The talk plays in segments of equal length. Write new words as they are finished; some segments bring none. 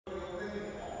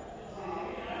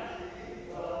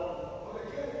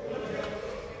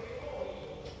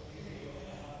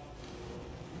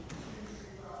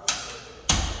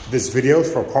This video is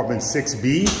for apartment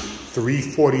 6B,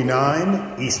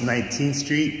 349 East 19th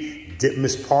Street,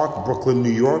 Ditmas Park, Brooklyn, New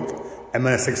York.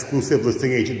 MNS exclusive,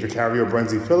 listing agent Vicario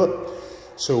Brenzi Phillip.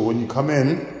 So when you come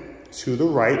in, to the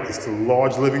right is the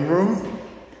large living room.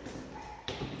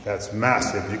 That's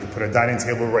massive. You can put a dining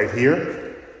table right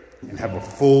here and have a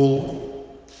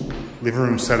full living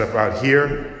room set up out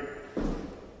here.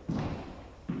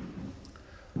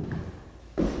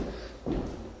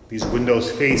 These windows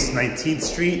face 19th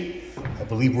Street. I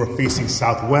believe we're facing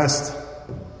southwest.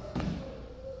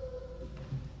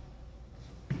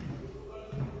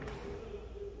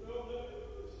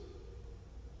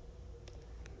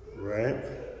 Right,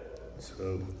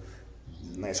 so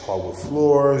nice hardwood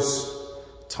floors,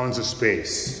 tons of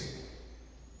space.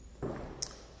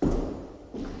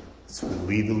 So we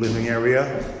leave the living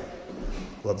area.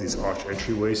 Love these arch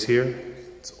entryways here.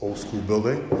 It's an old school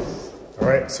building. All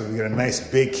right, so we got a nice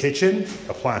big kitchen.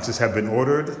 Appliances have been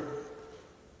ordered.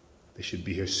 They should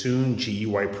be here soon. GE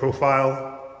white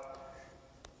profile.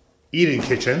 Eating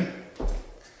kitchen.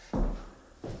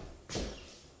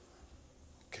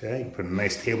 Okay, you put a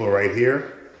nice table right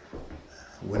here.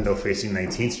 Window facing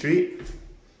 19th Street.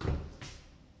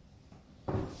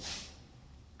 All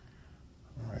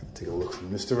right, take a look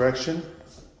from this direction.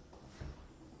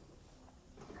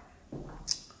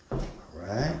 All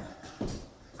right.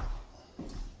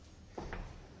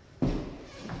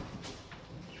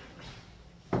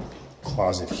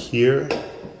 Closet here.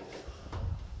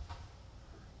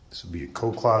 This would be a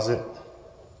coat closet.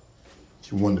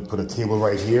 If you wanted to put a table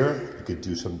right here, you could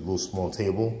do some little small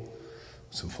table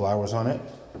with some flowers on it.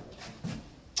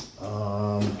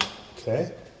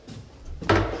 Okay.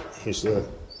 Here's your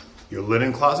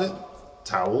linen closet,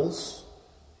 towels.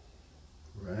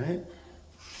 Right.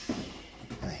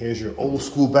 And here's your old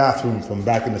school bathroom from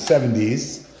back in the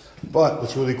 70s. But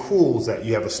what's really cool is that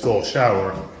you have a stall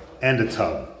shower and a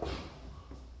tub.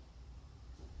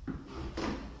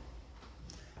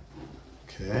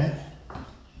 Okay.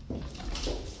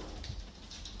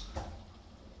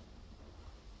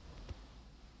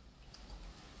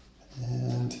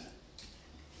 And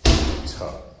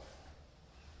tub.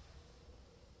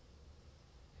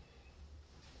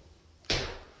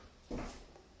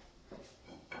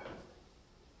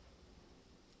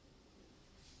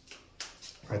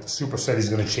 All right, the super set is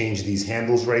going to change these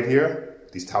handles right here,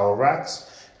 these towel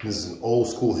racks. This is an old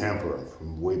school hamper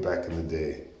from way back in the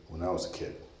day when I was a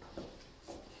kid.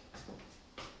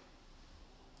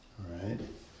 Right.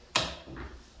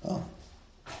 Oh.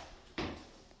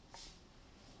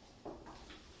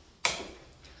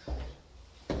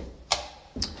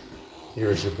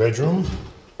 Here's your bedroom,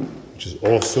 which is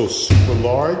also super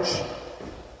large.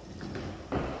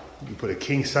 You can put a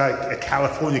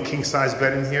California king size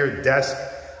bed in here, desk,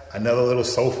 another little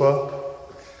sofa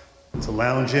to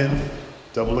lounge in,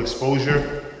 double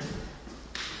exposure.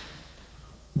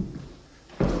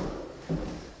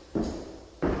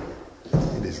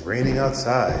 Raining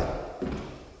outside.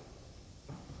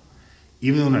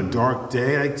 Even on a dark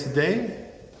day like today,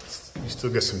 you still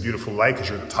get some beautiful light because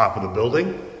you're at the top of the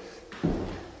building.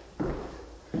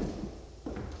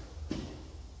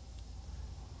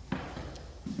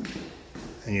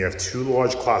 And you have two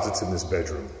large closets in this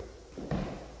bedroom.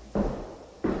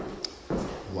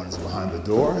 One is behind the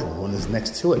door and one is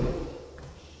next to it.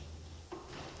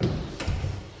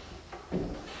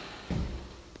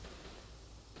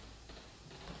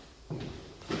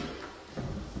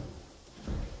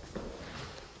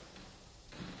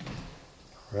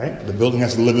 Right, the building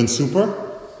has a live-in super,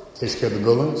 takes care of the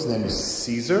building. His name is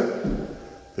Caesar.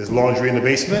 There's laundry in the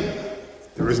basement.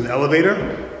 There is an elevator,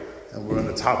 and we're on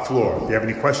the top floor. If you have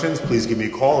any questions, please give me a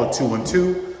call at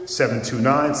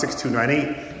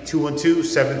 212-729-6298,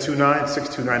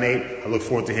 212-729-6298. I look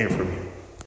forward to hearing from you.